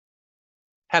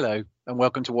Hello, and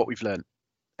welcome to What We've Learned,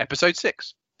 episode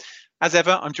 6. As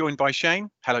ever, I'm joined by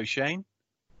Shane. Hello, Shane.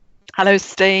 Hello,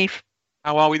 Steve.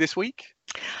 How are we this week?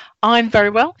 I'm very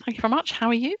well, thank you very much. How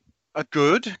are you?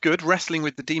 Good. Wrestling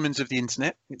with the demons of the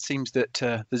internet. It seems that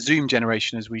the Zoom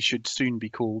generation, as we should soon be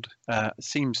called,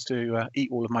 seems to eat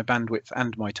all of my bandwidth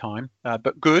and my time.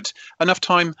 But good. Enough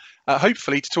time,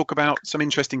 hopefully, to talk about some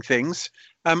interesting things.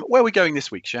 Where are we going this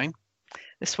week, Shane?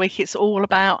 This week it's all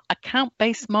about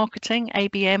account-based marketing,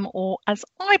 ABM, or as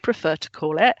I prefer to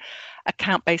call it,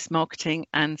 account-based marketing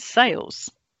and sales.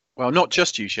 Well, not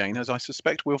just you, Shane, as I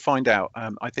suspect we'll find out.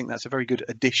 I think that's a very good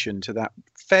addition to that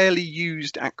fairly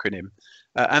used acronym,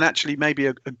 and actually maybe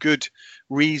a good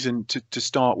reason to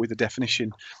start with a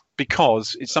definition,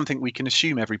 because it's something we can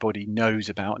assume everybody knows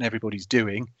about and everybody's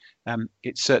doing.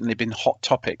 It's certainly been a hot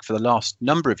topic for the last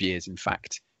number of years, in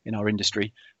fact, in our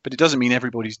industry, but it doesn't mean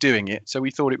everybody's doing it. So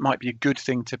we thought it might be a good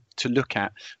thing to look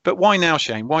at. But why now,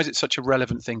 Shane? Why is it such a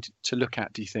relevant thing to look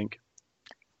at, do you think?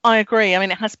 I agree. I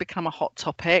mean, it has become a hot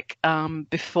topic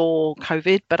before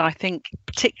COVID, but I think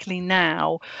particularly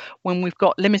now when we've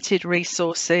got limited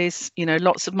resources,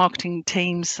 lots of marketing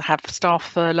teams have staff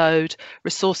furloughed,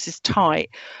 resources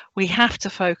tight, we have to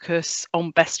focus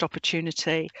on best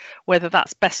opportunity, whether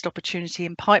that's best opportunity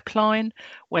in pipeline,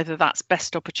 whether that's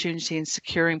best opportunity in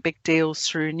securing big deals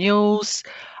through renewals.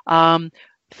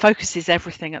 Focus is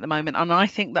everything at the moment, and I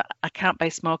think that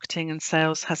account-based marketing and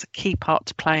sales has a key part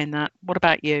to play in that. What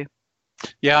about you?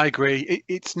 Yeah, I agree.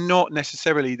 It's not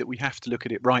necessarily that we have to look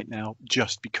at it right now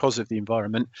just because of the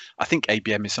environment. I think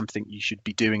ABM is something you should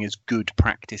be doing as good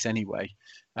practice anyway,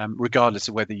 regardless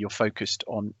of whether you're focused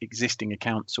on existing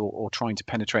accounts or trying to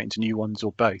penetrate into new ones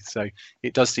or both. So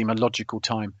it does seem a logical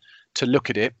time to look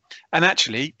at it. And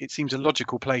actually, it seems a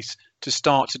logical place to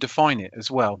start to define it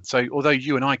as well. So although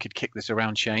you and I could kick this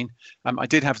around, Shane, I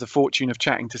did have the fortune of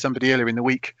chatting to somebody earlier in the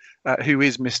week who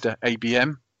is Mr.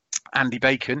 ABM, Andy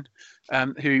Bacon,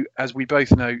 who, as we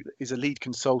both know, is a lead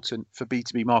consultant for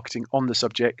B2B marketing on the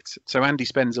subject. So Andy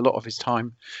spends a lot of his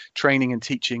time training and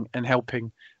teaching and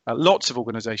helping lots of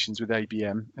organizations with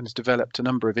ABM, and has developed a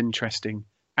number of interesting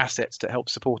assets to help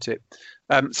support it.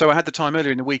 So I had the time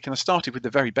earlier in the week, and I started with the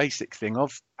very basic thing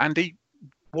of, Andy,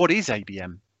 what is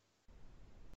ABM?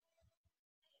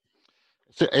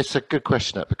 It's a good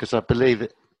question, that, because I believe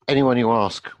that anyone you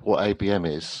ask what ABM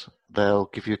is, they'll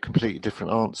give you a completely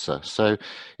different answer. So,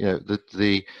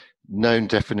 the known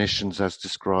definitions as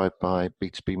described by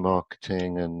B2B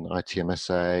marketing and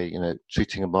ITMSA,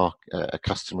 treating a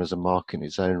customer as a market in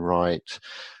its own right,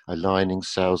 aligning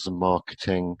sales and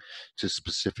marketing to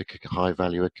specific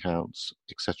high-value accounts,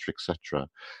 etc., etc.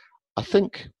 I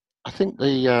think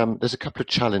there's a couple of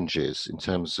challenges in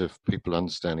terms of people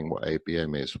understanding what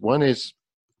ABM is. One is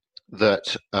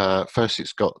that first,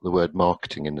 it's got the word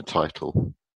marketing in the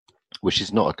title, which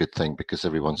is not a good thing because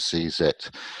everyone sees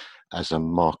it as a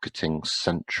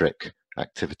marketing-centric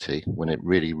activity when it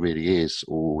really, really is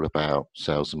all about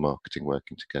sales and marketing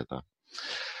working together.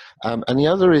 And the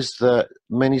other is that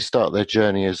many start their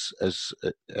journey as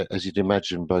you'd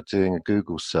imagine by doing a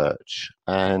Google search,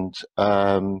 and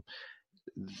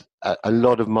a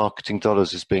lot of marketing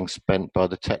dollars is being spent by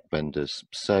the tech vendors.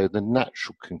 So the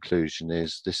natural conclusion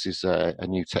is this is a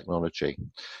new technology.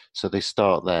 So they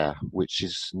start there, which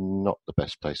is not the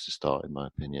best place to start, in my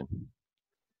opinion.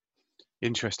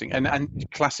 Interesting. And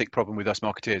classic problem with us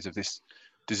marketeers of this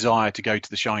desire to go to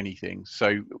the shiny things.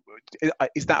 So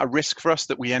is that a risk for us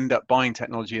that we end up buying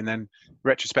technology and then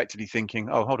retrospectively thinking,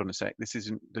 oh, hold on a sec, this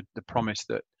isn't the promise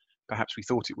that perhaps we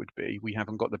thought it would be. We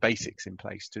haven't got the basics in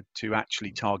place to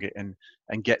actually target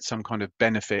and get some kind of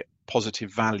benefit,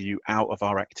 positive value out of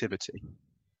our activity.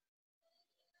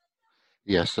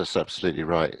 Yes, that's absolutely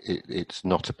right. It's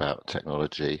not about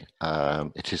technology.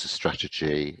 It is a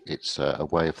strategy. It's a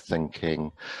way of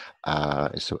thinking. There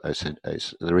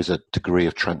is a degree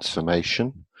of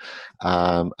transformation,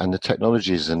 and the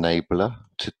technology is an enabler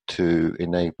to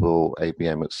enable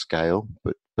ABM at scale.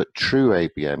 But true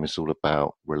ABM is all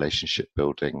about relationship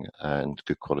building and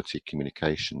good quality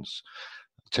communications.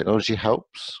 Technology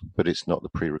helps, but it's not the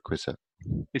prerequisite.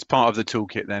 It's part of the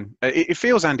toolkit then. It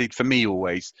feels, Andy, for me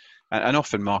always, and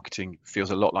often marketing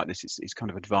feels a lot like this, it's kind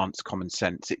of advanced common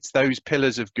sense. It's those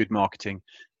pillars of good marketing,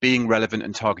 being relevant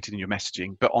and targeted in your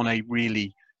messaging, but on a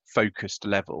really focused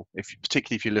level,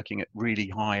 particularly if you're looking at really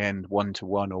high-end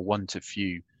one-to-one or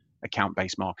one-to-few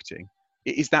account-based marketing.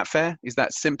 Is that fair? Is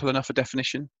that simple enough a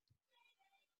definition?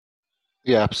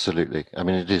 Yeah, absolutely. I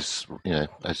mean, it is,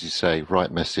 as you say,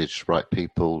 right message, right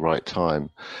people, right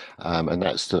time. And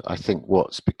that's, I think,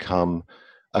 what's become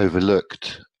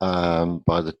overlooked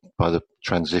by the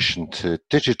transition to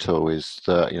digital is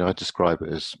that, I describe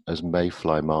it as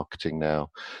mayfly marketing now,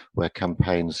 where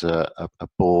campaigns are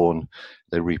born,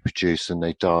 they reproduce, and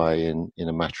they die in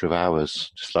a matter of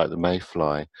hours, just like the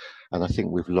mayfly. And I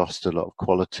think we've lost a lot of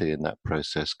quality in that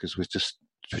process because we're just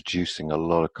producing a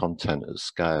lot of content at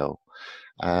scale.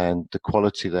 And the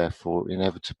quality therefore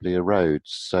inevitably erodes,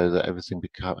 so that everything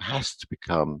has to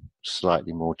become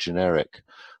slightly more generic,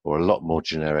 or a lot more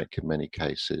generic in many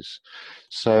cases.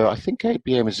 So I think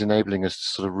ABM is enabling us to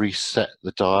sort of reset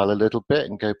the dial a little bit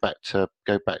and go back to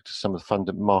some of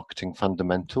the marketing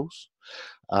fundamentals.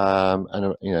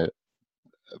 And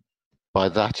by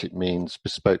that it means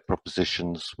bespoke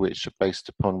propositions which are based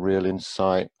upon real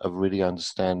insight of really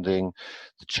understanding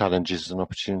the challenges and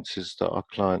opportunities that our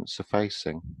clients are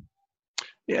facing.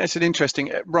 Yeah, it's an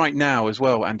interesting, right now as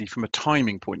well, Andy, from a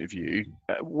timing point of view,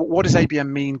 what does ABM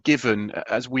mean given,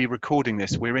 as we're recording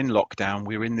this, we're in lockdown,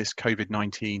 we're in this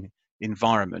COVID-19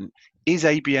 environment. Is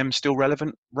ABM still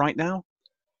relevant right now?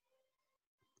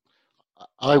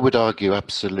 I would argue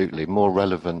absolutely more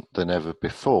relevant than ever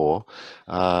before.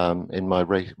 In my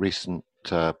recent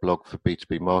blog for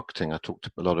B2B marketing, I talked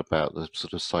a lot about the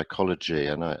sort of psychology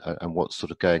and what's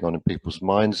sort of going on in people's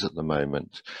minds at the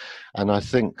moment. And I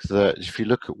think that if you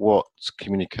look at what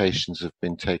communications have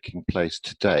been taking place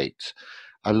to date,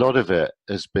 a lot of it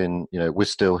has been, we're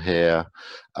still here,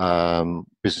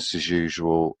 business as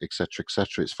usual, etc.,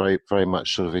 etc. It's very, very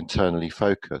much sort of internally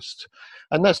focused.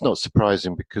 And that's not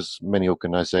surprising because many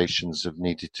organizations have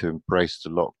needed to embrace the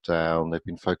lockdown. They've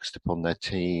been focused upon their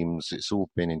teams. It's all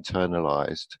been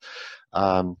internalized.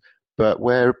 But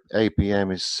where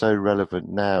ABM is so relevant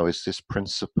now is this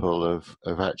principle of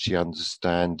actually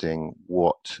understanding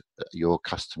what your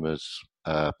customers'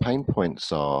 pain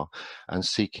points are and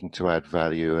seeking to add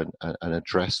value and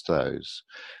address those.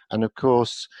 And of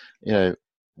course,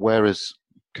 whereas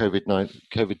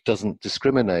COVID doesn't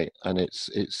discriminate, and it's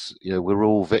we're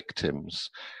all victims.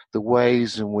 The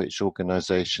ways in which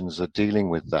organizations are dealing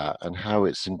with that and how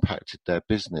it's impacted their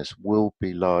business will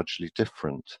be largely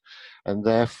different. And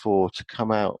therefore, to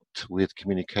come out with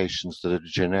communications that are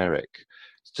generic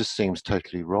just seems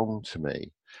totally wrong to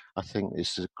me. I think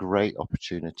it's a great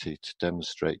opportunity to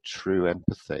demonstrate true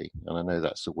empathy. And I know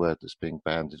that's a word that's being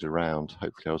bandied around.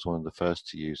 Hopefully I was one of the first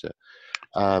to use it.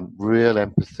 Real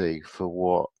empathy for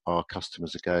what our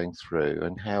customers are going through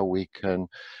and how we can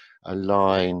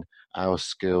align our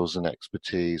skills and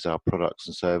expertise, our products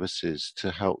and services to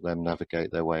help them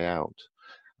navigate their way out.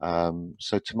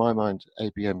 So to my mind,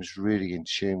 ABM is really in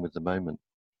tune with the moment.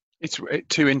 It's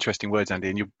two interesting words, Andy,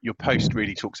 and your post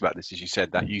really talks about this, as you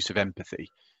said, that use of empathy,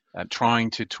 trying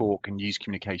to talk and use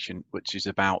communication which is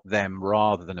about them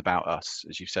rather than about us.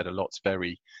 As you've said, a lot's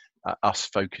very us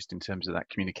focused in terms of that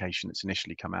communication that's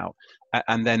initially come out.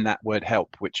 And then that word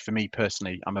help, which for me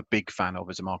personally, I'm a big fan of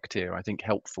as a marketeer. I think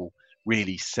helpful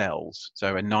really sells.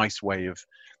 So a nice way of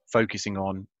focusing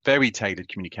on very tailored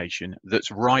communication that's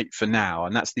right for now.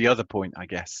 And that's the other point, I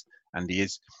guess, Andy,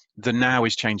 is the now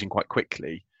is changing quite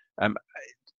quickly.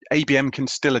 ABM can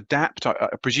still adapt. I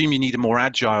presume you need a more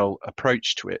agile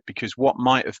approach to it, because what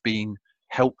might have been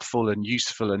helpful and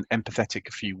useful and empathetic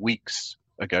a few weeks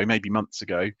ago, maybe months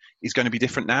ago, is going to be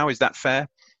different now. Is that fair?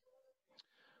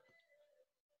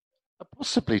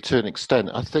 Possibly, to an extent.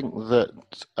 I think that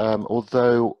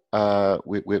although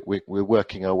we're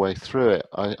working our way through it,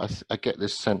 I get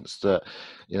this sense that,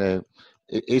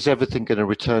 is everything going to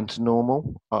return to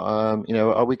normal?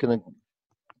 Are we going to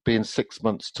be in 6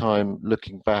 months' time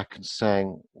looking back and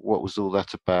saying, what was all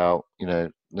that about?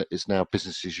 It's now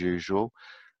business as usual.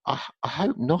 I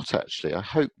hope not, actually. I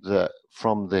hope that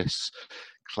from this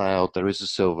cloud there is a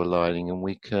silver lining, and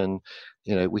we can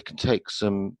take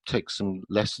some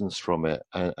lessons from it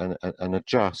and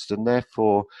adjust. And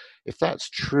therefore, if that's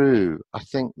true, I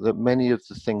think that many of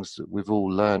the things that we've all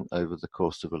learned over the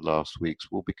course of the last weeks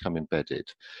will become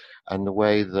embedded, and the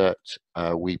way that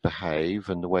we behave,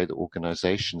 and the way that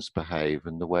organizations behave,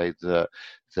 and the way that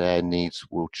their needs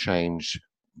will change,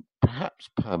 perhaps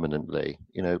permanently.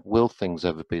 Will things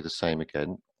ever be the same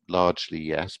again? Largely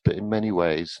yes, but in many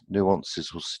ways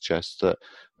nuances will suggest that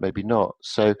maybe not.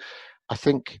 So I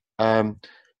think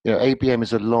ABM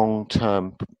is a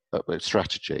long-term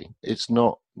strategy. It's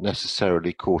not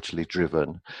necessarily quarterly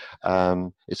driven.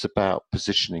 It's about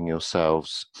positioning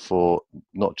yourselves for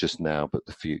not just now but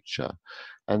the future.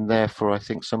 And therefore, I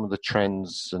think some of the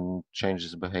trends and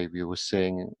changes in behaviour we're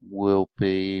seeing will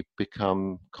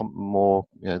become more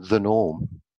the norm.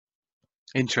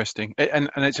 Interesting. And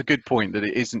it's a good point that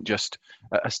it isn't just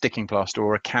a sticking plaster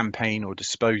or a campaign or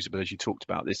disposable, as you talked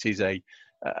about. This is a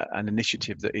an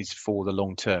initiative that is for the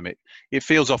long term. It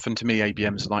feels often to me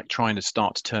ABM's like trying to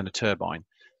start to turn a turbine.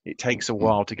 It takes a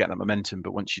while to get that momentum,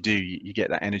 but once you do, you get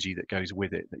that energy that goes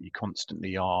with it, that you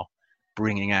constantly are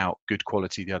bringing out good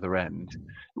quality the other end.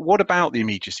 What about the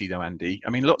immediacy though, Andy? I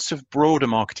mean, lots of broader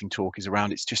marketing talk is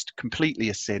around it's just completely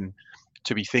a sin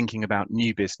to be thinking about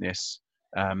new business.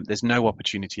 There's no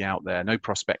opportunity out there, no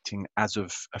prospecting as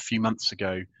of a few months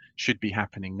ago should be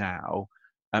happening now.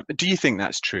 Do you think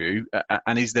that's true?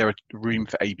 And is there a room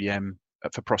for ABM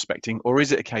for prospecting? Or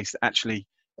is it a case that actually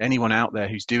anyone out there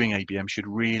who's doing ABM should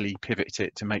really pivot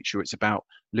it to make sure it's about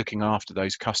looking after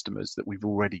those customers that we've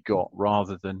already got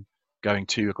rather than going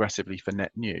too aggressively for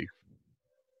net new?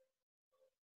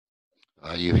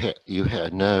 You hit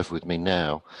a nerve with me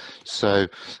now. So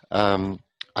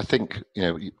I think,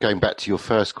 going back to your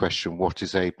first question, what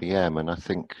is ABM? And I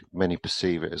think many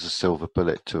perceive it as a silver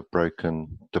bullet to a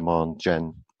broken demand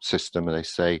gen system. And they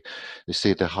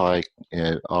see the high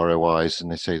ROIs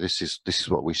and they say this is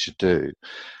what we should do.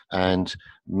 And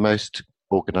most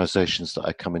organizations that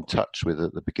I come in touch with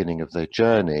at the beginning of their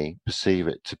journey perceive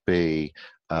it to be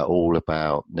all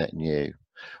about net new,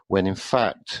 when in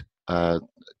fact,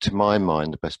 to my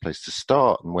mind, the best place to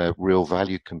start and where real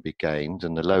value can be gained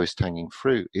and the lowest hanging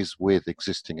fruit is with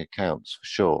existing accounts, for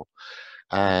sure.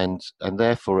 And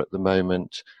therefore, at the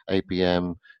moment,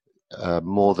 ABM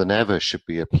more than ever should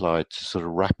be applied to sort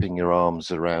of wrapping your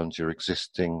arms around your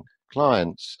existing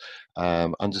clients,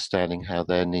 understanding how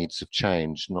their needs have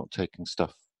changed, not taking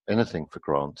anything for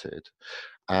granted,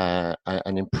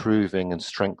 and improving and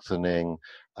strengthening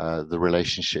the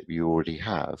relationship you already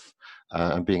have,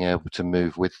 and being able to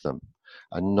move with them,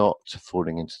 and not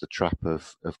falling into the trap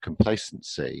of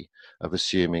complacency, of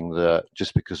assuming that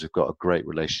just because we've got a great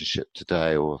relationship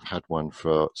today or have had one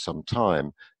for some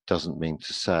time doesn't mean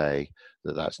to say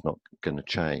that that's not going to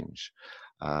change.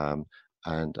 And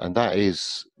that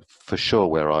is for sure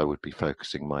where I would be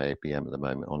focusing my ABM at the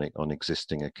moment, on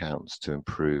existing accounts to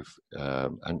improve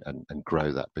and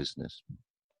grow that business.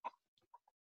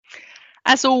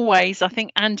 As always, I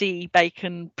think Andy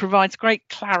Bacon provides great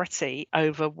clarity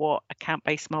over what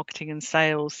account-based marketing and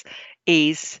sales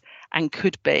is and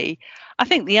could be. I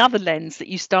think the other lens that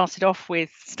you started off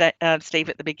with, Steve,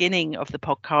 at the beginning of the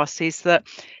podcast is that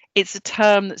it's a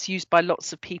term that's used by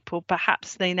lots of people.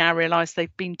 Perhaps they now realise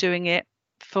they've been doing it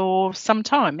for some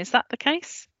time. Is that the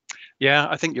case? Yeah,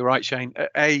 I think you're right, Shane.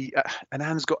 And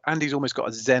Andy's almost got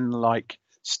a Zen-like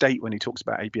state when he talks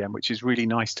about ABM, which is really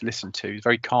nice to listen to. It's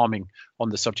very calming on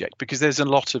the subject because there's a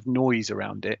lot of noise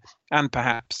around it and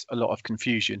perhaps a lot of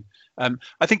confusion.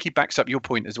 I think he backs up your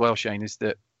point as well, Shane, is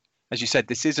that, as you said,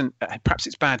 this isn't, perhaps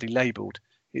it's badly labeled.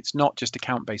 It's not just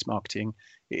account-based marketing.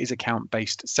 It is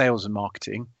account-based sales and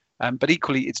marketing. But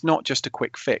equally, it's not just a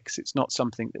quick fix. It's not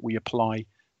something that we apply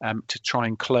to try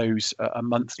and close a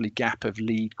monthly gap of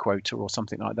lead quota or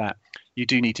something like that. You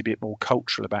do need to be a bit more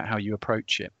cultural about how you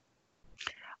approach it.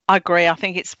 I agree. I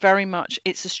think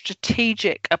it's a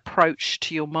strategic approach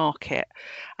to your market,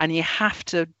 and you have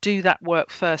to do that work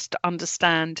first to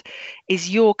understand, is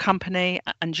your company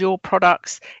and your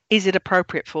products, is it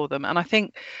appropriate for them? And I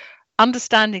think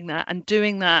understanding that and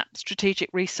doing that strategic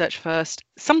research first,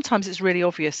 sometimes it's really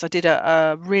obvious. I did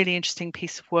a really interesting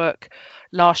piece of work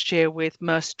last year with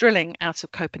Maersk Drilling out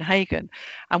of Copenhagen,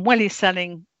 and when you're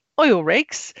selling oil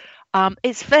rigs,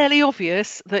 it's fairly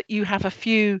obvious that you have a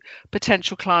few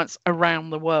potential clients around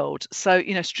the world. So,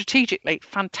 strategically,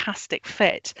 fantastic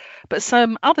fit. But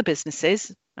some other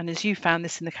businesses, and as you found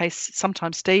this in the case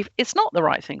sometimes, Steve, it's not the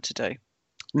right thing to do.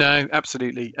 No,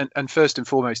 absolutely. And first and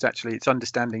foremost, actually, it's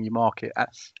understanding your market.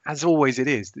 As always, it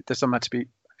is. It doesn't matter to be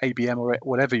ABM or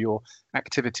whatever your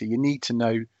activity. You need to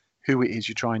know who it is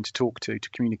you're trying to talk to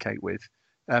communicate with.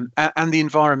 And the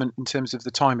environment in terms of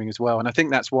the timing as well. And I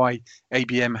think that's why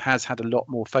ABM has had a lot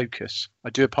more focus. I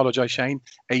do apologise, Shane,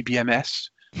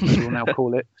 ABMS, as we'll now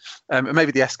call it. And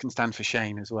maybe the S can stand for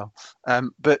Shane as well.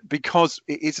 But because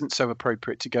it isn't so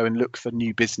appropriate to go and look for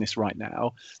new business right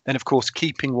now, then of course,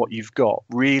 keeping what you've got,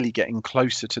 really getting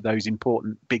closer to those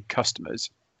important big customers,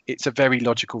 it's a very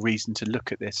logical reason to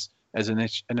look at this as an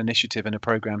initiative and a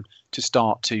program to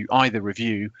start to either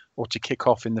review or to kick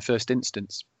off in the first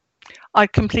instance. I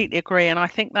completely agree. And I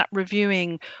think that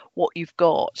reviewing what you've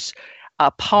got,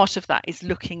 part of that is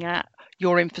looking at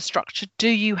your infrastructure. Do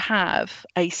you have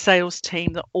a sales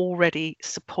team that already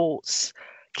supports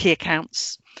key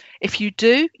accounts? If you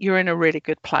do, you're in a really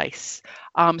good place.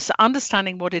 So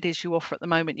understanding what it is you offer at the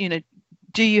moment,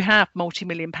 do you have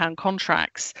multi-million-pound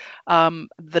contracts? The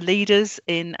leaders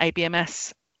in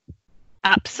ABMS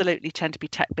absolutely tend to be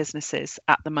tech businesses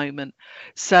at the moment.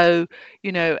 So,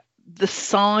 the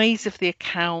size of the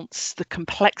accounts, the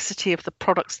complexity of the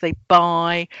products they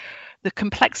buy, the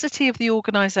complexity of the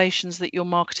organizations that you're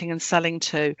marketing and selling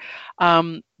to.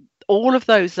 All of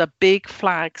those are big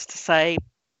flags to say,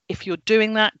 if you're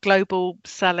doing that global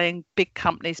selling, big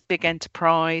companies, big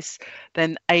enterprise,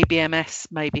 then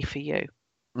ABMS may be for you.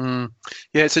 Yeah,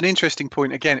 it's an interesting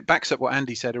point. Again, it backs up what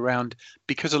Andy said around,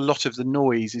 because a lot of the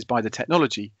noise is by the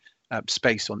technology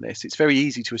space on this. It's very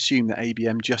easy to assume that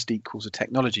ABM just equals a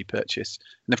technology purchase.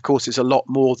 And of course, it's a lot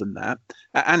more than that.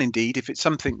 And indeed, if it's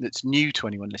something that's new to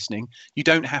anyone listening, you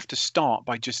don't have to start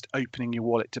by just opening your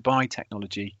wallet to buy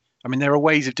technology. I mean, there are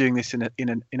ways of doing this in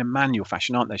a manual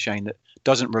fashion, aren't there, Shane, that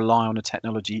doesn't rely on a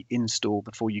technology install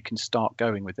before you can start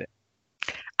going with it.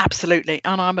 Absolutely.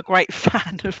 And I'm a great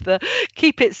fan of the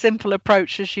keep it simple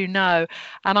approach, as you know.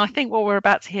 And I think what we're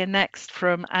about to hear next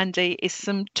from Andy is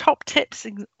some top tips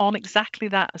on exactly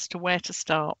that as to where to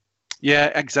start.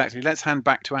 Yeah, exactly. Let's hand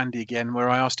back to Andy again, where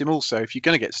I asked him also, if you're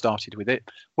going to get started with it,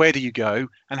 where do you go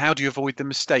and how do you avoid the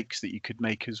mistakes that you could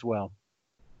make as well?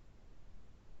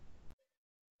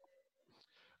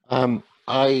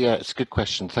 It's a good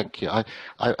question. Thank you.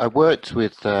 I worked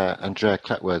with Andrea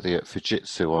Clatworthy at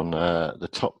Fujitsu on the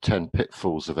top 10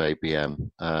 pitfalls of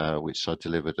ABM, which I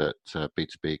delivered at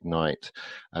B2B Ignite,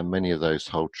 and many of those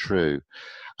hold true.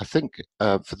 I think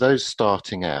for those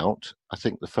starting out, I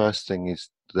think the first thing is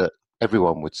that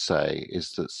everyone would say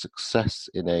is that success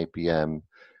in ABM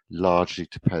largely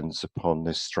depends upon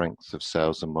this strength of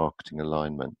sales and marketing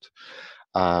alignment.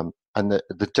 And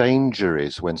the danger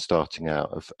is when starting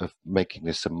out of making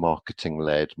this a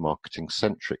marketing-led,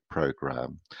 marketing-centric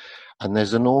program. And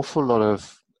there's an awful lot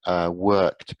of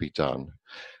work to be done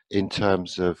in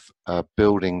terms of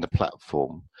building the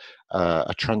platform,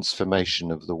 a transformation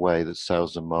of the way that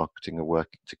sales and marketing are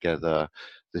working together,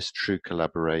 this true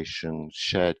collaboration,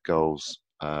 shared goals,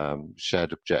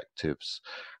 shared objectives,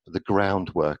 the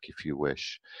groundwork, if you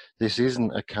wish. This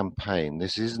isn't a campaign.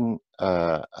 This isn't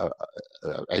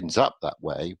ends up that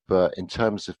way, but in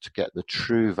terms of to get the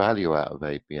true value out of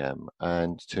ABM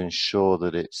and to ensure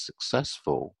that it's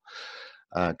successful,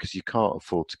 because you can't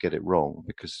afford to get it wrong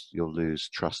because you'll lose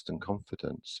trust and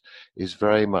confidence, is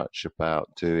very much about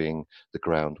doing the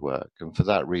groundwork. And for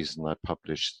that reason, I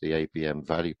published the ABM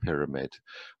Value Pyramid,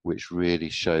 which really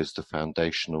shows the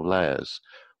foundational layers,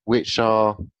 which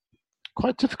are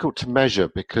quite difficult to measure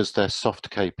because they're soft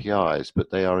KPIs,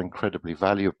 but they are incredibly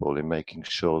valuable in making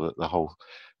sure that the whole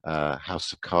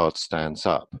house of cards stands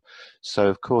up. So,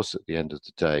 of course, at the end of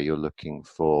the day, you're looking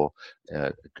for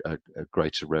a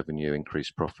greater revenue,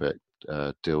 increased profit,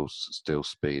 deal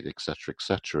speed,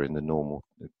 etc., in the normal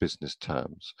business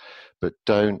terms. But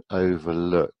don't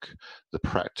overlook the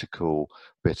practical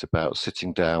bit about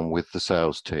sitting down with the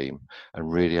sales team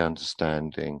and really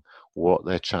understanding what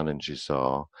their challenges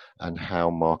are and how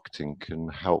marketing can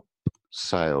help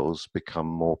sales become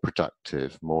more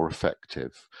productive, more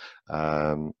effective,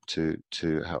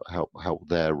 to help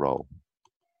their role.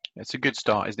 It's a good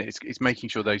start, isn't it? It's making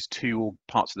sure those two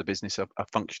parts of the business are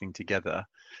functioning together.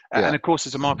 Yeah. And of course,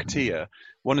 as a marketeer,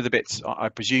 one of the bits I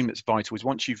presume that's vital is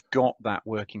once you've got that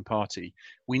working party,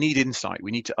 we need insight.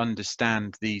 We need to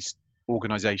understand these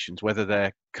organizations, whether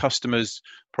they're customers,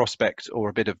 prospects, or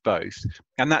a bit of both.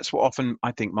 And that's what often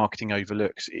I think marketing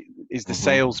overlooks is the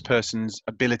salesperson's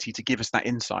ability to give us that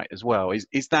insight as well.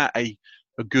 Is that a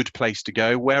good place to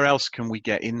go? Where else can we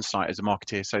get insight as a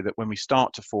marketeer so that when we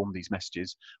start to form these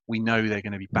messages, we know they're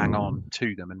going to be bang on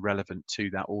to them and relevant to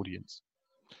that audience?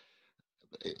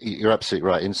 You're absolutely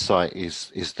right. Insight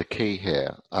is the key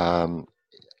here.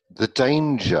 The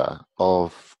danger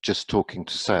of just talking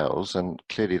to sales, and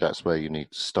clearly that's where you need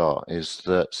to start, is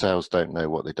that sales don't know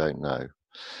what they don't know.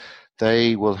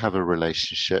 They will have a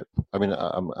relationship. I mean,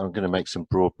 I'm going to make some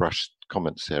broad brush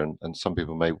comments here, and some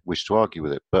people may wish to argue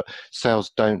with it, but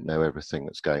sales don't know everything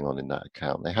that's going on in that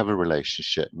account. They have a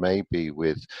relationship maybe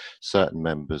with certain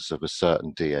members of a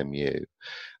certain DMU,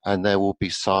 and there will be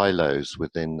silos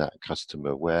within that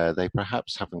customer where they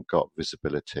perhaps haven't got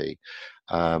visibility.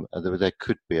 And there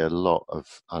could be a lot of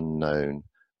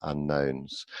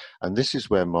unknowns, and this is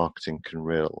where marketing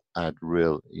can add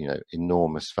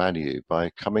enormous value by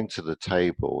coming to the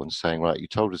table and saying, right, you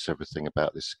told us everything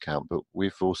about this account, but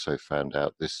we've also found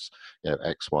out this,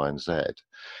 X, Y, and Z.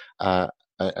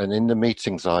 And in the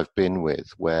meetings I've been with,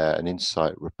 where an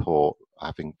insight report,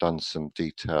 having done some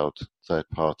detailed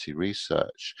third-party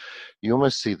research, you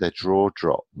almost see their jaw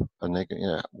drop, and they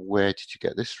go, where did you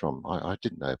get this from? I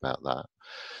didn't know about that.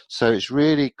 So it's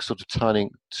really sort of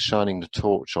shining the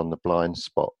torch on the blind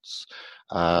spots.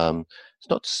 It's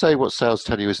not to say what sales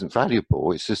tell you isn't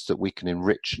valuable. It's just that we can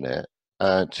enrich it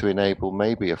to enable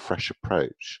maybe a fresh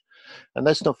approach. And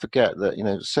let's not forget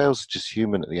that, sales are just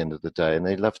human at the end of the day, and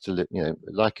they love to live,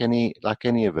 like any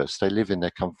of us, they live in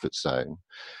their comfort zone.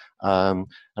 And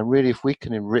really, if we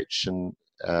can enrich and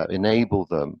enable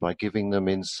them by giving them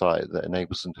insight that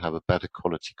enables them to have a better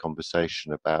quality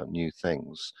conversation about new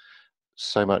things,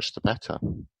 so much the better.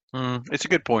 It's a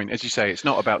good point. As you say, it's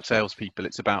not about salespeople.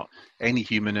 It's about any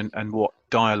human and what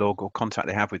dialogue or contact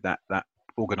they have with that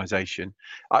organization.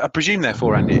 I presume,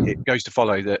 therefore, Andy, it goes to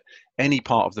follow that any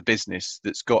part of the business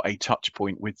that's got a touch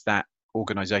point with that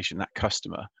organization, that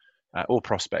customer or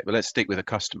prospect, but let's stick with a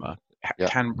customer,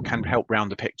 can help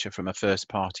round the picture from a first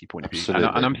party point of view.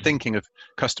 And I'm thinking of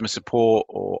customer support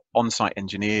or on-site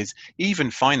engineers, even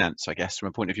finance, I guess, from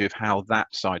a point of view of how that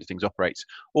side of things operates.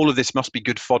 All of this must be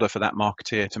good fodder for that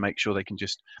marketeer to make sure they can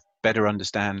just better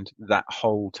understand that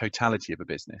whole totality of a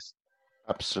business.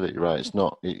 Absolutely right. It's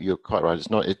not. You're quite right. It's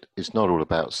not all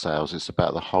about sales. It's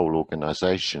about the whole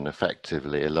organisation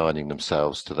effectively aligning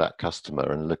themselves to that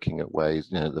customer and looking at ways,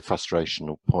 the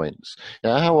frustrational points.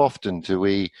 Now, how often do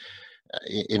we,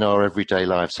 in our everyday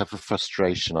lives, have a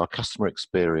frustration? Our customer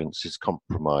experience is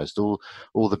compromised. All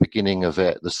the beginning of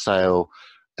it, the sale,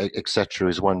 etc.,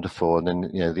 is wonderful, and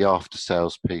then the after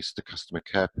sales piece, the customer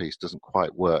care piece, doesn't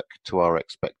quite work to our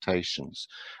expectations.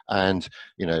 And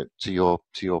to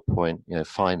your point,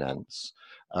 finance,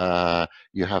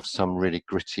 you have some really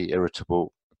gritty,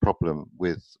 irritable problem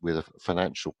with a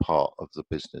financial part of the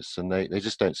business, and they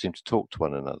just don't seem to talk to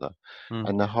one another.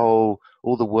 And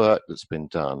all the work that's been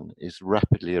done is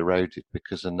rapidly eroded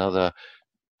because another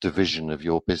division of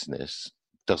your business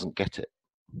doesn't get it.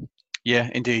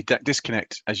 Yeah, indeed. That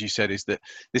disconnect, as you said, is that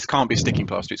this can't be a sticking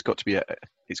plaster. It's got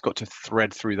to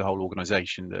thread through the whole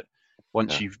organisation. That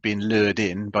once you've been lured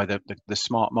in by the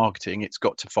smart marketing, it's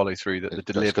got to follow through. That the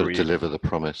delivery, it's got to deliver the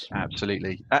promise.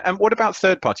 Absolutely. And what about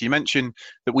third party? You mentioned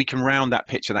that we can round that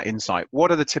picture, that insight.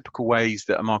 What are the typical ways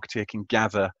that a marketeer can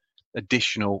gather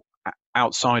additional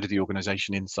outside of the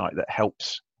organisation insight that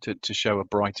helps to show a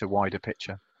brighter, wider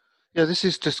picture? Yeah, this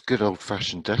is just good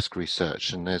old-fashioned desk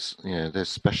research, and there's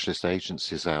specialist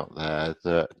agencies out there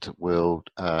that will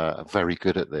are very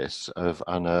good at this, of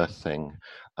unearthing,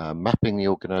 mapping the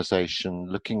organisation,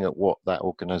 looking at what that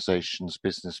organisation's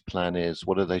business plan is,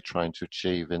 what are they trying to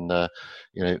achieve in the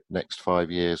next 5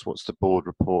 years, what's the board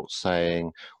report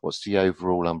saying, what's the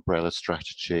overall umbrella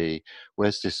strategy,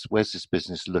 where's this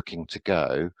business looking to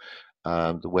go,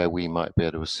 where we might be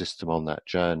able to assist them on that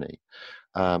journey.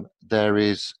 There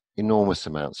is enormous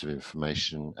amounts of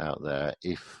information out there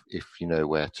if you know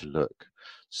where to look.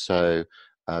 So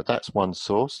that's one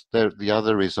source. The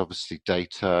other is obviously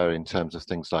data in terms of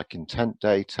things like intent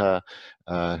data,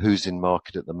 who's in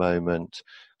market at the moment,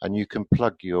 and you can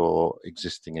plug your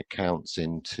existing accounts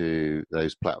into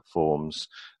those platforms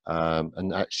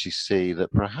and actually see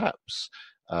that perhaps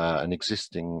an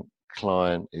existing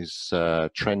client is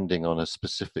trending on a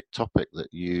specific topic that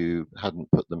you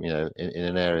hadn't put them, in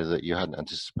an area that you hadn't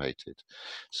anticipated.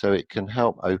 So it can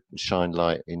help shine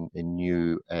light in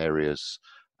new areas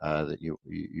that you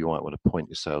might want to point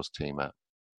your sales team at.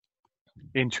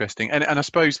 Interesting. And I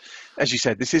suppose, as you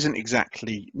said, this isn't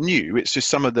exactly new. It's just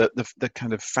some of the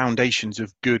kind of foundations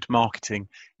of good marketing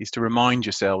is to remind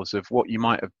yourselves of what you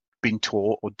might have been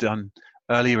taught or done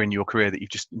earlier in your career that you've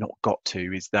just not got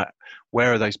to. Is that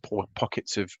where are those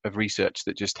pockets of research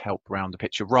that just help round the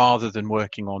picture, rather than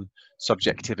working on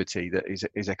subjectivity that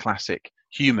is a classic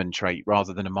human trait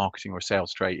rather than a marketing or a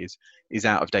sales trait, is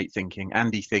out of date thinking.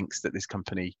 Andy thinks that this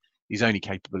company is only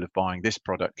capable of buying this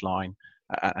product line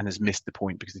and has missed the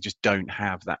point because they just don't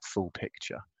have that full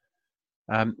picture.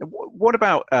 What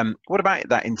about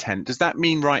that intent? Does that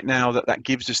mean right now that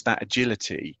gives us that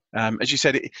agility? As you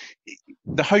said,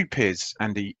 the hope is,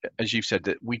 Andy, as you've said,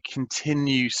 that we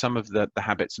continue some of the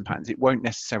habits and patterns. It won't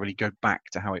necessarily go back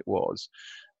to how it was,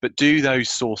 but do those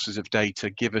sources of data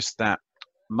give us that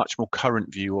much more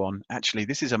current view on, actually,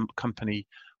 this is a company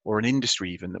or an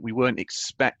industry even that we weren't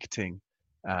expecting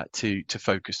to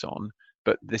focus on,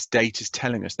 but this data is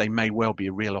telling us they may well be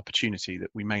a real opportunity that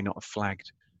we may not have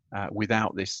flagged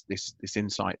without this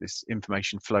insight, this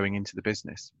information flowing into the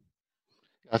business.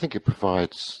 I think it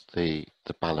provides the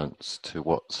balance to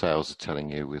what sales are telling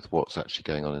you with what's actually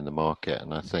going on in the market.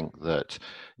 And I think that,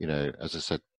 as I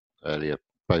said earlier,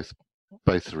 both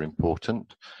are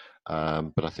important.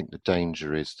 But I think the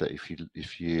danger is that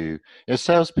if you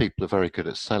salespeople are very good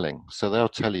at selling, so they'll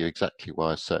tell you exactly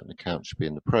why a certain account should be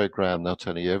in the program. They'll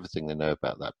tell you everything they know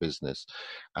about that business,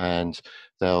 and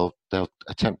they'll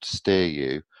attempt to steer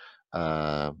you,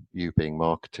 you being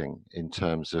marketing, in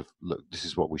terms of, look, this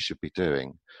is what we should be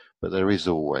doing. But there is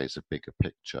always a bigger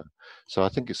picture. So I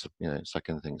think it's like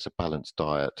anything, it's a balanced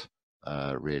diet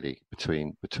really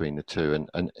between the two,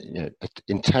 and you know,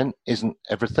 intent isn't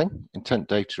everything. Intent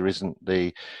data isn't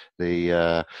the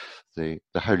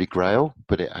holy grail,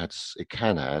 but it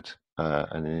can add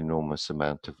an enormous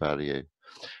amount of value.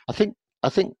 I think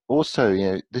also,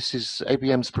 you know, this is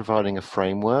ABM's providing a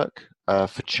framework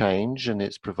for change, and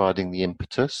it's providing the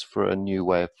impetus for a new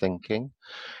way of thinking.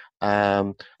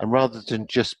 And rather than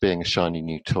just being a shiny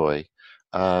new toy,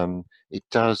 it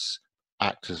does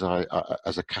act as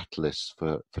a catalyst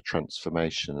for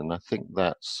transformation. And I think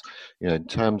that's, you know, in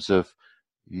terms of,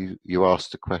 you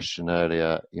asked a question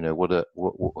earlier, you know,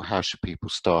 how should people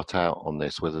start out on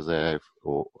this, whether they're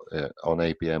on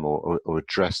ABM or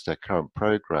address their current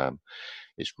program.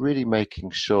 It's really making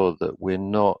sure that we're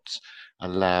not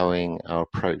allowing our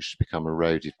approach to become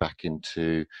eroded back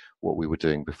into what we were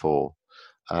doing before.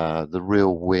 The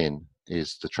real win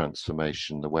is the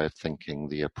transformation, the way of thinking,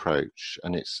 the approach,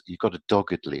 and you've got to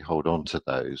doggedly hold on to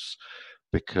those,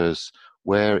 because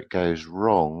where it goes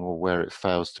wrong or where it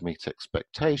fails to meet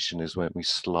expectation is when we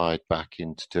slide back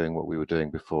into doing what we were doing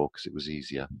before because it was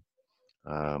easier.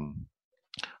 I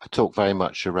talk very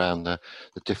much around the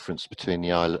difference between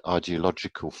the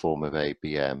ideological form of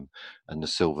ABM and the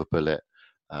silver bullet,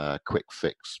 quick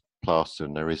fix plaster,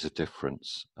 and there is a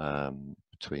difference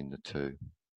between the two.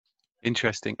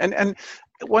 Interesting. And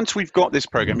once we've got this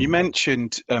program, you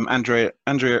mentioned Andrea at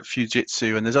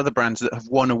Fujitsu, and there's other brands that have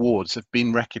won awards, have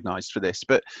been recognized for this.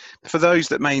 But for those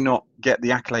that may not get the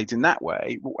accolades in that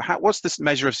way, what's this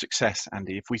measure of success,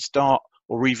 Andy? If we start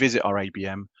or revisit our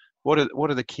ABM, what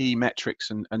are the key metrics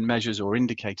and measures or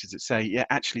indicators that say, yeah,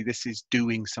 actually this is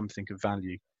doing something of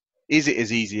value? Is it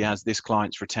as easy as this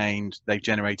client's retained, they've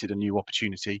generated a new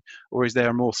opportunity, or is there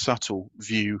a more subtle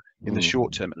view in the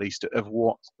short term, at least, of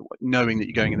knowing that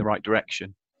you're going in the right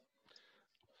direction?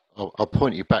 I'll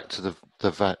point you back to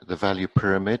the value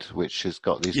pyramid, which has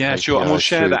got these. Yeah, KPIs, sure, and we'll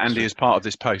share that, Andy, as part of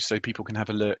this post, so people can have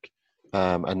a look.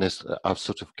 And I've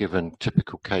sort of given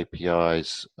typical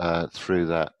KPIs through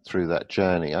that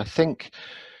journey. I think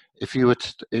if you were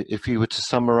to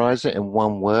summarize it in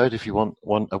one word, if you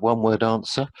want a one-word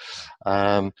answer,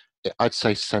 I'd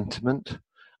say sentiment,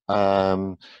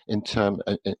 in terms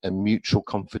of mutual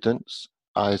confidence,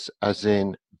 as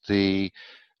in the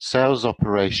sales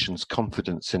operations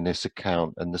confidence in this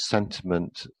account and the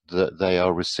sentiment that they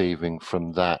are receiving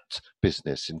from that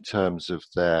business in terms of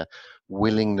their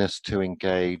willingness to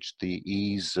engage, the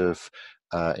ease of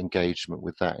engagement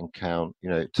with that account, you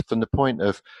know, from the point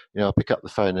of, you know, I'll pick up the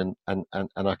phone and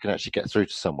I can actually get through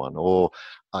to someone, or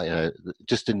you know,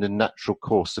 just in the natural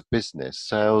course of business,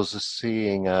 sales are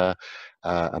seeing a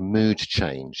mood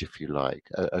change, if you like,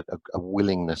 a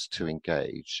willingness to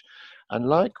engage. And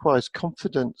likewise,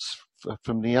 confidence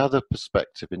from the other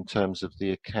perspective in terms of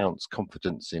the account's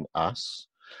confidence in us,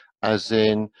 as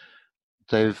in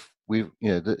the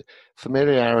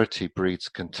familiarity breeds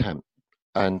contempt.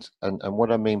 And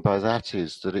what I mean by that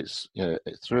is that it's, you know,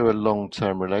 through a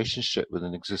long-term relationship with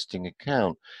an existing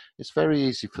account, it's very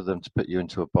easy for them to put you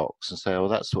into a box and say, oh,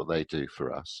 that's what they do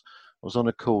for us. I was on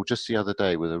a call just the other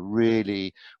day with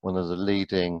one of the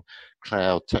leading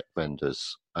cloud tech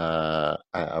vendors. I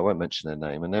won't mention their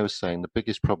name, and they were saying the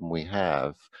biggest problem we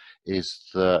have is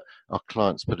that our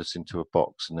clients put us into a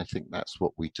box and they think that's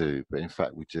what we do, but in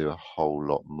fact we do a whole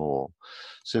lot more.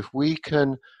 So if we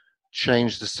can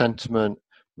change the sentiment,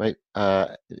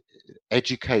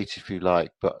 educate, if you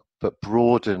like, but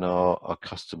broaden our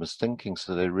customers' thinking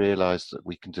so they realize that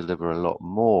we can deliver a lot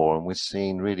more, and we're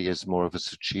seen really as more of a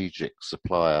strategic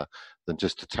supplier than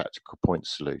just a tactical point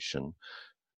solution,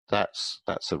 that's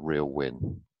a real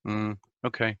win.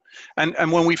 Okay.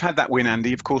 And when we've had that win,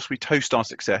 Andy, of course, we toast our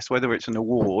success, whether it's an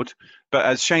award. But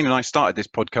as Shane and I started this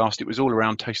podcast, it was all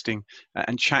around toasting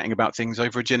and chatting about things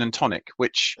over a gin and tonic,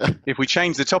 which, if we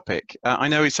change the topic, I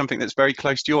know is something that's very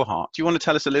close to your heart. Do you want to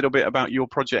tell us a little bit about your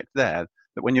project there?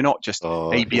 That when you're not just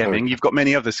ABMing, you've got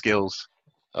many other skills.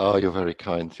 Oh, you're very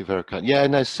kind. You're very kind. Yeah,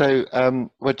 no. So,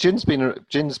 well, gin's been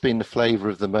the flavour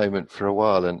of the moment for a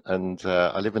while, and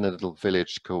I live in a little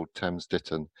village called Thames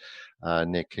Ditton,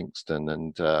 near Kingston,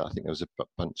 and I think there was a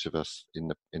bunch of us in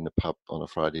the pub on a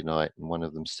Friday night, and one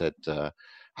of them said, "I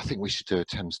think we should do a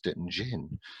Thames Ditton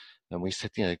gin." And we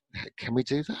said, you know, can we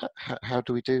do that? How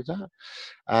do we do that?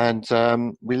 And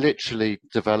we literally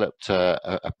developed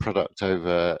a product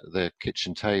over the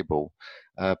kitchen table,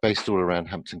 based all around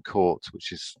Hampton Court,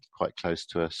 which is quite close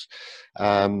to us.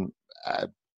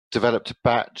 Developed a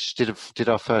batch, did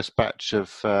our first batch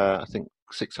of I think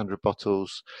 600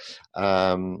 bottles,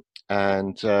 and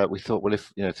we thought, well,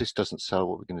 if this doesn't sell,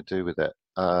 what we're going to do with it?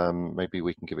 Maybe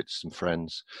we can give it to some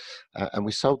friends, and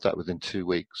we sold that within 2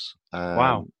 weeks.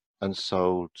 Wow. and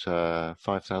sold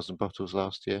 5,000 bottles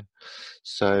last year.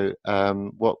 So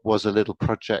what was a little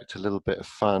project, a little bit of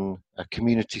fun, a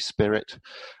community spirit,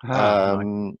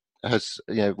 Right. has,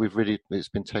 it's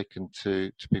been taken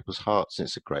to people's hearts, and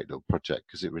it's a great little project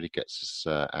because it really gets us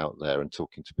out there and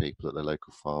talking to people at the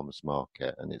local farmers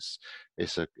market, and it's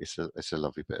a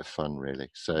lovely bit of fun,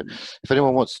 really. So if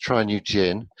anyone wants to try a new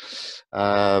gin,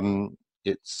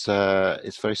 it's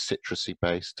very citrusy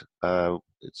based.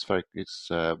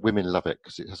 Women love it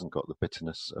because it hasn't got the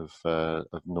bitterness of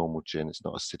normal gin. It's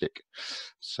not acidic.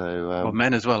 So Well,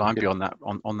 men as well. I'd be on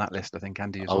that list. I think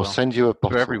Andy as I well. will send you a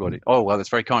bottle For everybody. Oh well, that's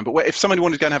very kind. But if somebody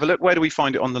wanted to go and have a look, where do we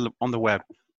find it on the web?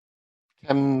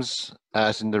 Thames,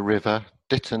 as in the river,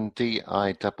 Ditton,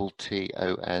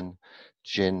 DITTON,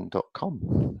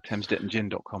 gin.com.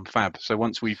 ThamesDittonGin.com. Fab. So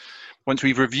once we've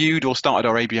reviewed or started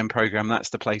our ABM program, that's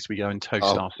the place we go and toast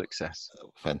our success.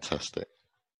 Fantastic.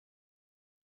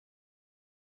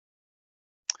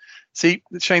 See,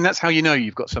 Shane, that's how you know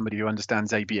you've got somebody who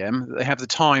understands ABM. They have the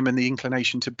time and the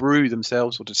inclination to brew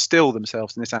themselves, or to still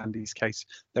themselves, in this Andy's case,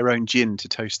 their own gin to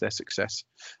toast their success.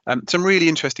 Some really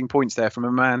interesting points there from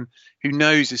a man who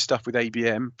knows his stuff with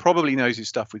ABM, probably knows his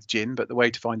stuff with gin, but the way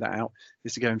to find that out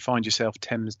is to go and find yourself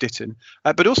Thames Ditton.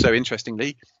 But also,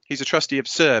 interestingly, he's a trustee of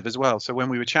Serve as well. So when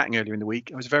we were chatting earlier in the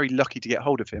week, I was very lucky to get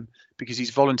hold of him because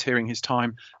he's volunteering his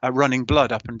time running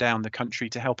blood up and down the country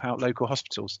to help out local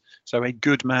hospitals. So a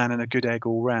good man and a good egg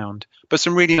all round. But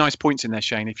some really nice points in there,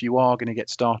 Shane, if you are going to get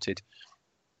started.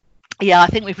 Yeah, I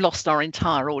think we've lost our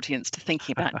entire audience to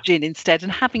thinking about gin instead.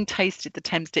 And having tasted the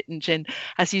Thames Ditton gin,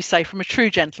 as you say, from a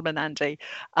true gentleman, Andy,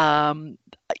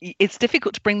 it's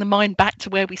difficult to bring the mind back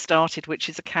to where we started, which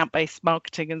is account-based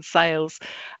marketing and sales.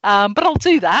 But I'll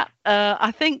do that.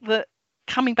 I think that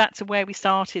coming back to where we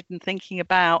started and thinking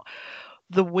about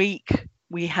the week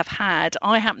we have had,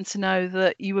 I happen to know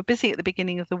that you were busy at the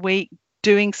beginning of the week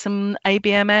doing some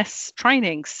ABMS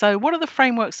training. So what are the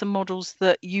frameworks and models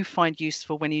that you find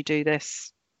useful when you do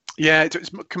this? Yeah,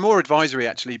 it's more advisory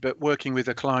actually, but working with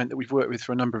a client that we've worked with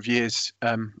for a number of years,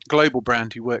 global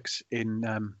brand who works in,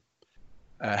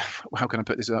 how can I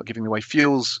put this without giving away,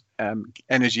 fuels,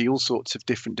 energy, all sorts of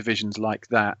different divisions like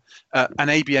that. And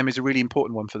ABM is a really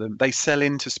important one for them. They sell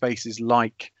into spaces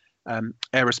like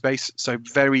aerospace, so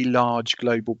very large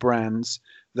global brands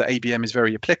that ABM is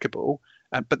very applicable.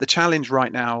 But the challenge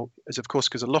right now is, of course,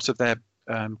 because a lot of their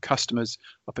customers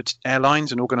are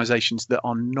airlines and organizations that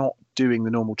are not doing the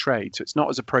normal trade. So it's not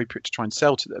as appropriate to try and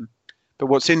sell to them. But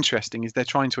what's interesting is they're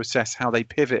trying to assess how they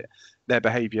pivot their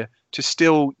behavior to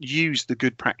still use the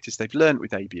good practice they've learned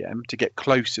with ABM to get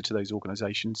closer to those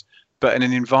organizations, but in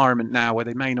an environment now where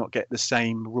they may not get the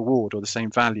same reward or the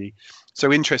same value.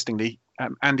 So interestingly,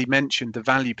 Andy mentioned the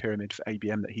value pyramid for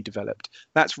ABM that he developed.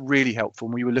 That's really helpful.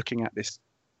 And we were looking at this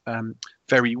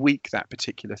very weak, that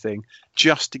particular thing,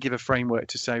 just to give a framework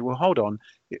to say, well, hold on,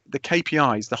 the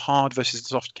KPIs, the hard versus the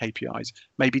soft KPIs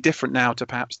may be different now to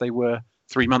perhaps they were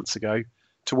 3 months ago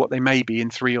to what they may be in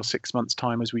 3 or 6 months'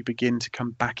 time as we begin to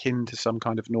come back into some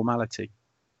kind of normality.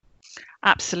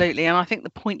 Absolutely. And I think the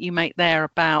point you make there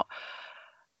about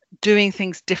doing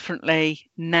things differently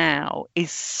now is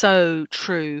so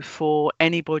true for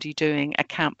anybody doing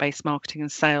account-based marketing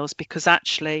and sales, because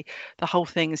actually the whole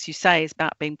thing, as you say, is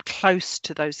about being close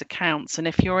to those accounts. And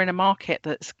if you're in a market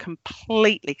that's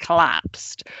completely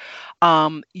collapsed,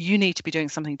 you need to be doing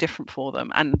something different for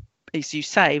them. And as you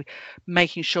say,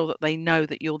 making sure that they know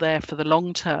that you're there for the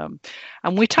long term.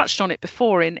 And we touched on it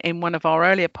before in one of our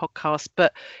earlier podcasts,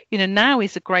 but now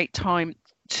is a great time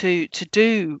to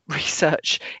do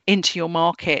research into your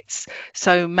markets.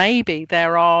 So maybe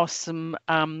there are some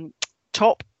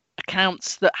top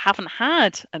accounts that haven't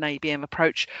had an ABM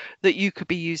approach that you could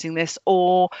be using this,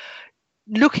 or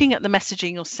looking at the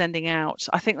messaging you're sending out.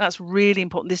 I think that's really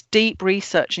important. This deep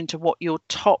research into what your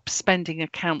top spending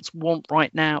accounts want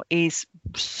right now is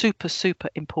super, super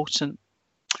important.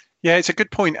 Yeah, it's a good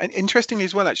point. And interestingly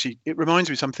as well, actually, it reminds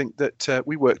me of something that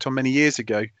we worked on many years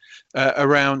ago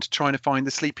around trying to find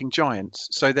the sleeping giants.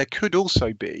 So there could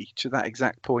also be, to that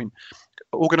exact point,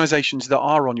 organizations that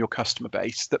are on your customer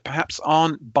base that perhaps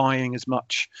aren't buying as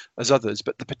much as others,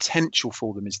 but the potential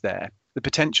for them is there. The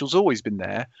potential's always been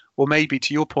there. Or maybe,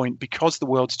 to your point, because the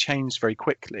world's changed very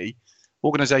quickly,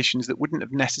 organizations that wouldn't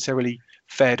have necessarily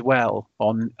fared well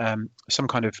on some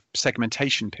kind of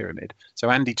segmentation pyramid. So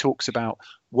Andy talks about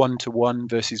one-to-one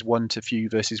versus one-to-few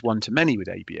versus one-to-many with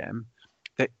ABM.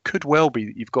 That could well be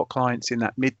that you've got clients in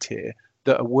that mid-tier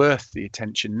that are worth the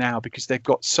attention now because they've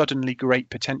got suddenly great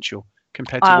potential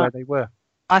compared to where they were.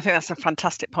 I think that's a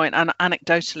fantastic point. And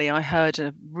anecdotally, I heard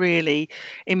a really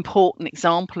important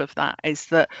example of that is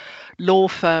that law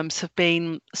firms have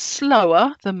been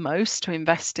slower than most to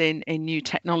invest in new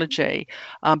technology,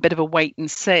 a bit of a wait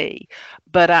and see.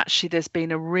 But actually, there's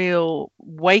been a real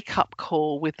wake up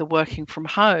call with the working from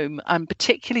home, and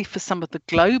particularly for some of the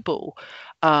global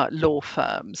law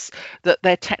firms, that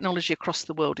their technology across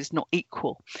the world is not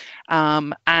equal,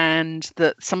 and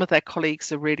that some of their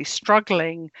colleagues are really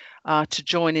struggling to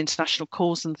join international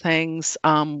calls and things,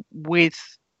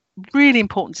 with really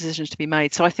important decisions to be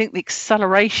made. So I think the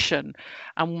acceleration,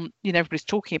 and everybody's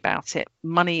talking about it,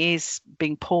 money is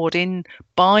being poured in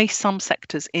by some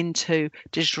sectors into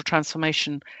digital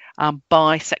transformation,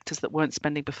 by sectors that weren't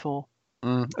spending before.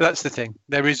 That's the thing.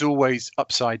 There is always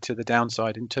upside to the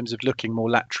downside in terms of looking more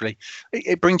laterally.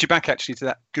 It brings you back actually to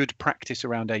that good practice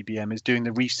around ABM, is doing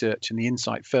the research and the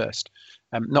insight first.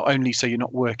 Not only so you're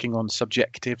not working on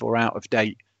subjective or out of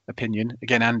date opinion.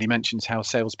 Again, Andy mentions how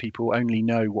salespeople only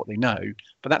know what they know,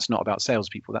 but that's not about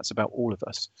salespeople. That's about all of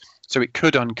us. So it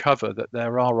could uncover that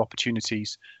there are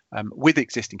opportunities with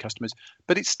existing customers,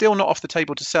 but it's still not off the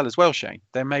table to sell as well, Shane.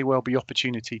 There may well be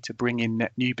opportunity to bring in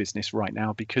net new business right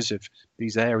now because of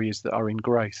these areas that are in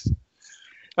growth.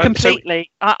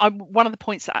 Completely. One of the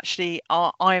points that actually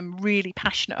I am really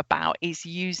passionate about is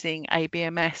using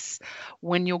ABMS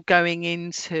when you're going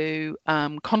into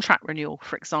contract renewal,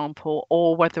 for example,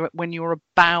 or when you're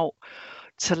about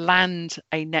to land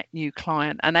a net new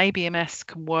client. And ABMS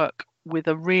can work with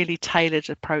a really tailored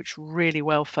approach really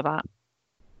well for that.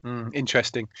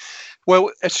 Interesting. Well,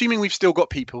 assuming we've still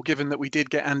got people, given that we did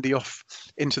get Andy off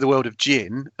into the world of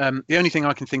gin, the only thing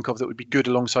I can think of that would be good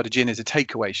alongside a gin is a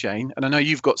takeaway, Shane. And I know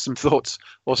you've got some thoughts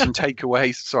or some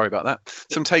takeaways. Sorry about that.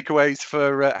 Some takeaways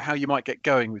for how you might get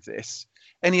going with this.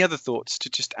 Any other thoughts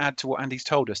to just add to what Andy's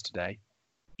told us today?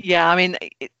 Yeah, I mean,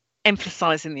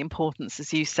 emphasising the importance,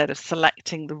 as you said, of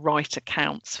selecting the right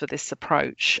accounts for this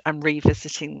approach and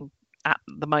revisiting at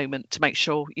the moment to make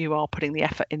sure you are putting the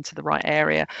effort into the right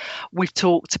area. We've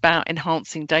talked about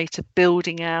enhancing data,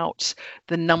 building out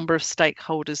the number of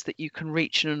stakeholders that you can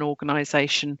reach in an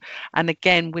organisation. And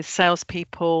again, with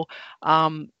salespeople,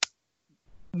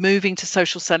 moving to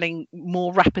social selling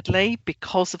more rapidly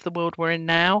because of the world we're in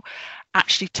now,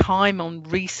 actually time on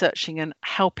researching and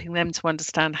helping them to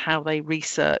understand how they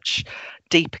research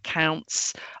deep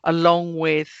accounts, along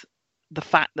with the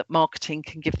fact that marketing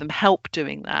can give them help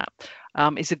doing that,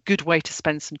 is a good way to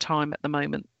spend some time at the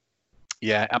moment.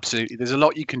 Yeah, absolutely. There's a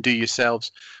lot you can do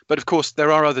yourselves, but of course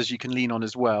there are others you can lean on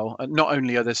as well. And not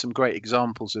only are there some great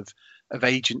examples of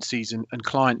agencies and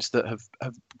clients that have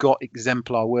got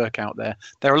exemplar work out there,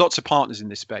 there are lots of partners in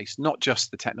this space, not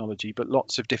just the technology, but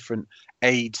lots of different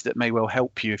aids that may well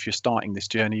help you if you're starting this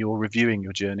journey or reviewing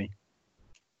your journey.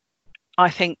 I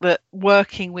think that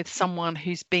working with someone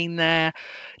who's been there,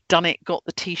 done it, got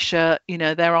the t-shirt,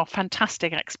 there are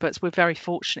fantastic experts. We're very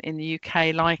fortunate in the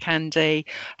UK, like Andy,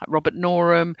 Robert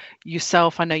Norham,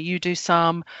 yourself. I know you do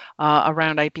some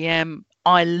around ABM.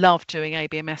 I love doing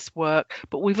ABMS work,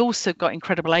 but we've also got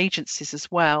incredible agencies as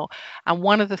well. And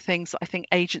one of the things that I think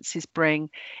agencies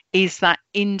bring is that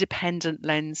independent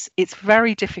lens. It's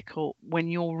very difficult when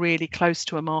you're really close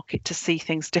to a market to see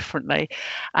things differently.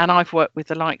 And I've worked with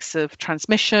the likes of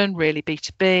Transmission, really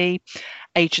B2B,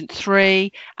 Agent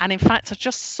 3. And in fact, I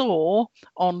just saw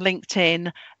on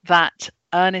LinkedIn that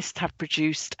Earnest have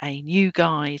produced a new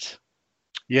guide.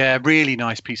 Yeah, really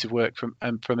nice piece of work from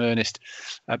Earnest,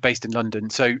 based in London.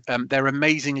 So they're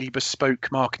amazingly bespoke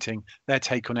marketing. Their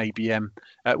take on ABM,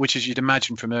 which, as you'd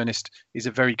imagine from Earnest, is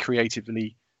a very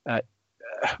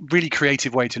really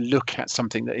creative way to look at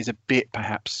something that is a bit,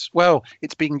 perhaps, well,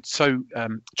 it's been so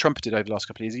trumpeted over the last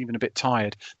couple of years, even a bit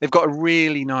tired. They've got a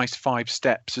really nice 5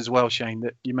 steps as well, Shane,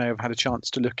 that you may have had a chance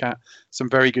to look at. Some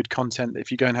very good content.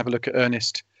 If you go and have a look at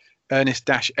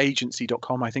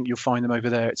earnest-agency.com, I think you'll find them over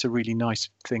there. It's a really nice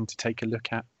thing to take a look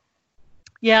at.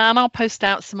 Yeah, and I'll post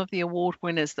out some of the award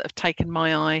winners that have taken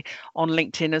my eye on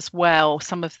LinkedIn as well.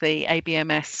 Some of the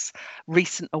ABMS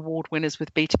recent award winners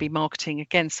with B2B marketing.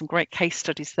 Again, some great case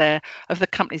studies there of the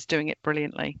companies doing it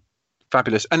brilliantly.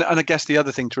 Fabulous. And I guess the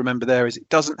other thing to remember there is it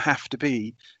doesn't have to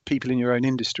be people in your own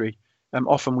industry.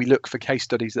 Often we look for case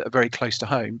studies that are very close to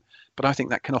home, but I think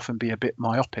that can often be a bit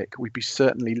myopic. We'd be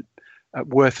certainly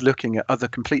worth looking at other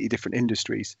completely different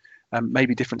industries,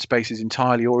 maybe different spaces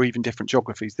entirely, or even different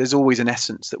geographies. There's always an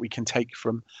essence that we can take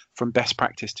from best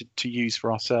practice to use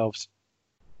for ourselves.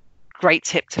 Great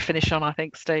tip to finish on, I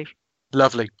think, Steve.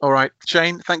 Lovely. All right,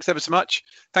 Shane, thanks ever so much.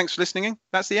 Thanks for listening in.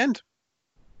 That's the end.